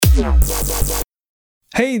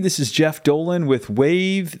Hey, this is Jeff Dolan with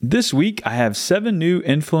Wave. This week, I have 7 new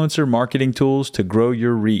influencer marketing tools to grow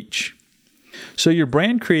your reach. So your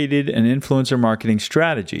brand created an influencer marketing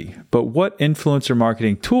strategy, but what influencer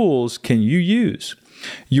marketing tools can you use?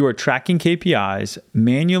 You are tracking KPIs,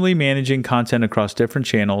 manually managing content across different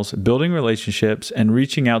channels, building relationships, and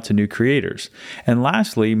reaching out to new creators. And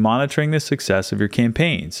lastly, monitoring the success of your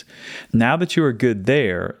campaigns. Now that you are good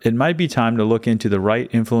there, it might be time to look into the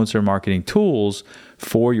right influencer marketing tools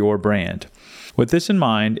for your brand. With this in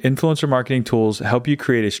mind, influencer marketing tools help you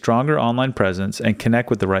create a stronger online presence and connect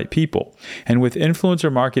with the right people. And with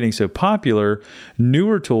influencer marketing so popular,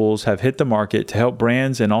 newer tools have hit the market to help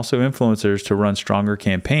brands and also influencers to run stronger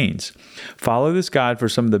campaigns. Follow this guide for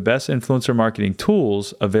some of the best influencer marketing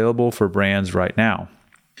tools available for brands right now.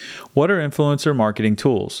 What are influencer marketing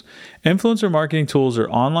tools? Influencer marketing tools are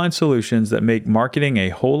online solutions that make marketing a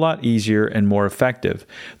whole lot easier and more effective.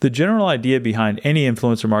 The general idea behind any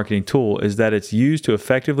influencer marketing tool is that it's used to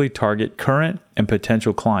effectively target current and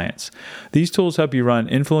potential clients. These tools help you run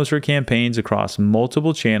influencer campaigns across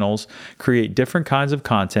multiple channels, create different kinds of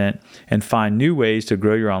content, and find new ways to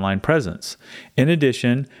grow your online presence. In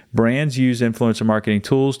addition, brands use influencer marketing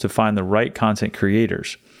tools to find the right content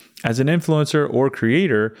creators. As an influencer or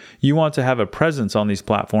creator, you want to have a presence on these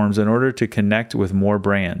platforms in order to connect with more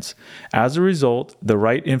brands. As a result, the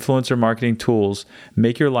right influencer marketing tools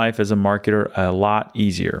make your life as a marketer a lot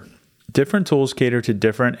easier. Different tools cater to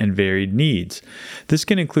different and varied needs. This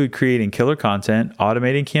can include creating killer content,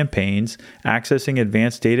 automating campaigns, accessing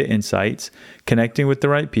advanced data insights, connecting with the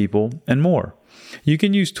right people, and more. You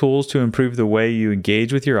can use tools to improve the way you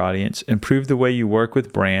engage with your audience, improve the way you work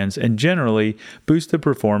with brands, and generally boost the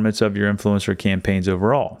performance of your influencer campaigns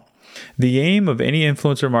overall. The aim of any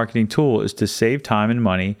influencer marketing tool is to save time and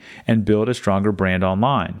money and build a stronger brand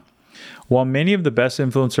online. While many of the best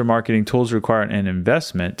influencer marketing tools require an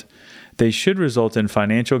investment, they should result in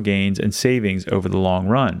financial gains and savings over the long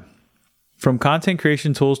run. From content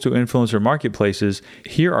creation tools to influencer marketplaces,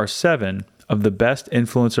 here are 7 of the best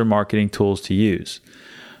influencer marketing tools to use.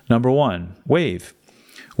 Number 1, Wave.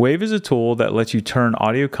 Wave is a tool that lets you turn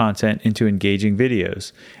audio content into engaging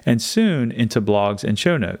videos, and soon into blogs and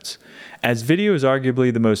show notes. As video is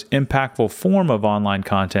arguably the most impactful form of online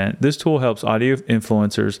content, this tool helps audio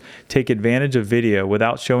influencers take advantage of video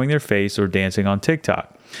without showing their face or dancing on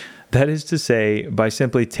TikTok. That is to say, by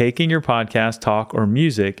simply taking your podcast, talk, or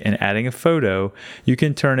music and adding a photo, you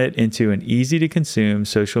can turn it into an easy-to-consume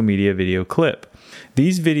social media video clip.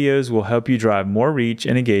 These videos will help you drive more reach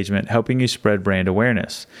and engagement, helping you spread brand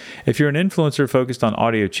awareness. If you're an influencer focused on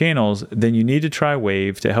audio channels, then you need to try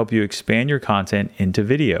Wave to help you expand your content into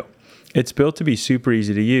video. It's built to be super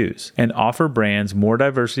easy to use and offer brands more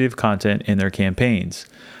diversity of content in their campaigns.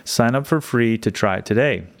 Sign up for free to try it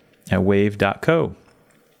today at wave.co.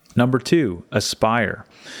 Number 2, Aspire.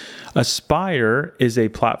 Aspire is a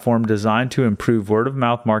platform designed to improve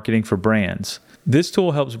word-of-mouth marketing for brands. This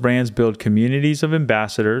tool helps brands build communities of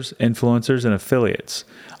ambassadors, influencers, and affiliates.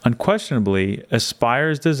 Unquestionably, Aspire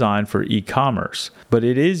is designed for e-commerce, but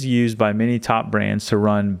it is used by many top brands to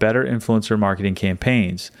run better influencer marketing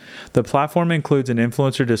campaigns. The platform includes an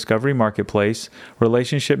influencer discovery marketplace,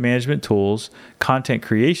 relationship management tools, content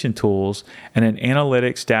creation tools, and an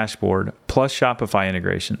analytics dashboard, plus Shopify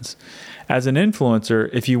integrations. As an influencer,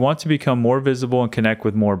 if you want to become more visible and connect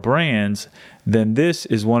with more brands, then this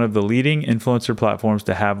is one of the leading influencer platforms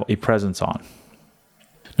to have a presence on.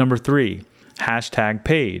 Number 3,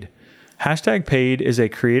 #Paid. #Paid is a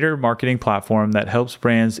creator marketing platform that helps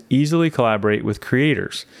brands easily collaborate with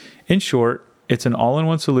creators. In short, it's an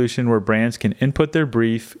all-in-one solution where brands can input their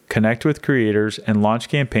brief, connect with creators, and launch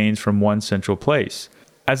campaigns from one central place.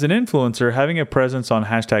 As an influencer, having a presence on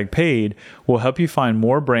 #Paid will help you find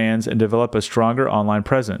more brands and develop a stronger online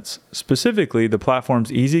presence. Specifically, the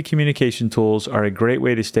platform's easy communication tools are a great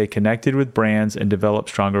way to stay connected with brands and develop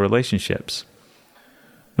stronger relationships.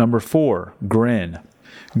 Number 4, Grin.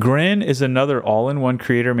 Grin is another all-in-one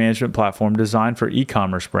creator management platform designed for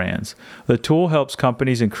e-commerce brands. The tool helps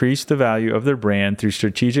companies increase the value of their brand through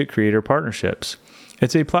strategic creator partnerships.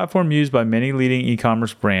 It's a platform used by many leading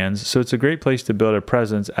e-commerce brands, so it's a great place to build a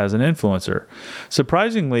presence as an influencer.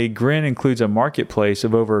 Surprisingly, Grin includes a marketplace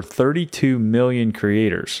of over 32 million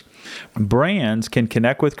creators. Brands can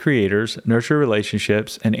connect with creators, nurture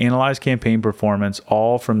relationships, and analyze campaign performance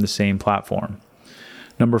all from the same platform.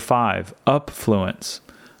 Number 5, Upfluence.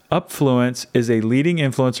 Upfluence is a leading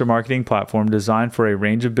influencer marketing platform designed for a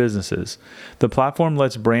range of businesses. The platform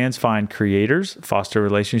lets brands find creators, foster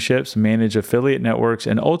relationships, manage affiliate networks,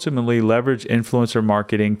 and ultimately leverage influencer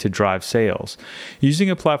marketing to drive sales. Using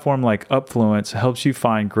a platform like Upfluence helps you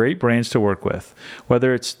find great brands to work with,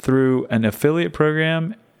 whether it's through an affiliate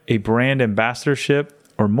program, a brand ambassadorship,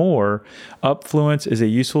 or more. Upfluence is a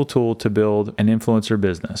useful tool to build an influencer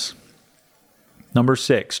business. Number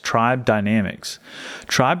 6, Tribe Dynamics.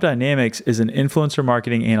 Tribe Dynamics is an influencer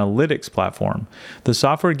marketing analytics platform. The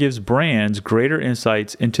software gives brands greater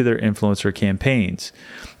insights into their influencer campaigns.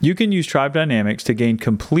 You can use Tribe Dynamics to gain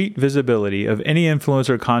complete visibility of any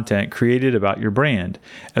influencer content created about your brand,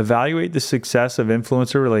 evaluate the success of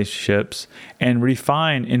influencer relationships, and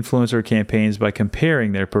refine influencer campaigns by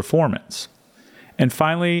comparing their performance. And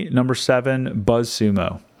finally, number 7,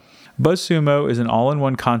 BuzzSumo. BuzzSumo is an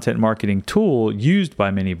all-in-one content marketing tool used by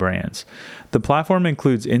many brands. The platform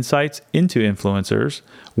includes insights into influencers,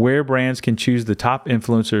 where brands can choose the top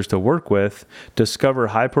influencers to work with, discover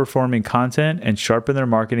high-performing content, and sharpen their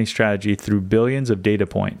marketing strategy through billions of data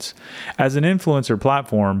points. As an influencer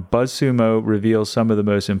platform, BuzzSumo reveals some of the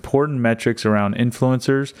most important metrics around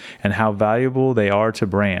influencers and how valuable they are to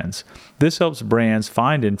brands. This helps brands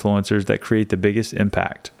find influencers that create the biggest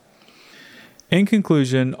impact. In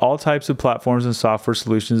conclusion, all types of platforms and software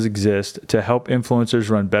solutions exist to help influencers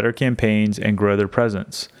run better campaigns and grow their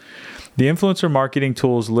presence. The influencer marketing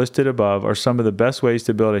tools listed above are some of the best ways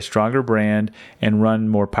to build a stronger brand and run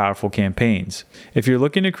more powerful campaigns. If you're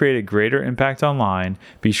looking to create a greater impact online,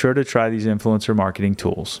 be sure to try these influencer marketing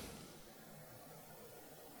tools.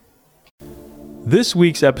 This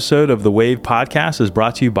week's episode of the Wave Podcast is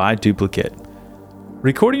brought to you by Duplicate.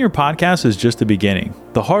 Recording your podcast is just the beginning.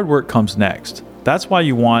 The hard work comes next. That's why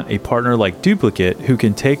you want a partner like Duplicate who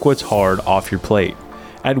can take what's hard off your plate.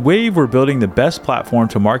 At Wave, we're building the best platform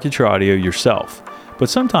to market your audio yourself. But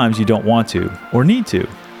sometimes you don't want to or need to.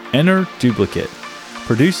 Enter Duplicate.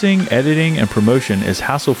 Producing, editing, and promotion is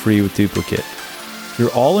hassle-free with Duplicate. Your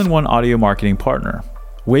all-in-one audio marketing partner.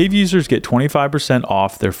 Wave users get 25%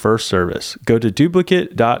 off their first service. Go to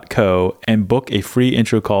duplicate.co and book a free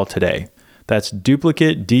intro call today. That's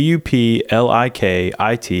duplicate, duplikit.co.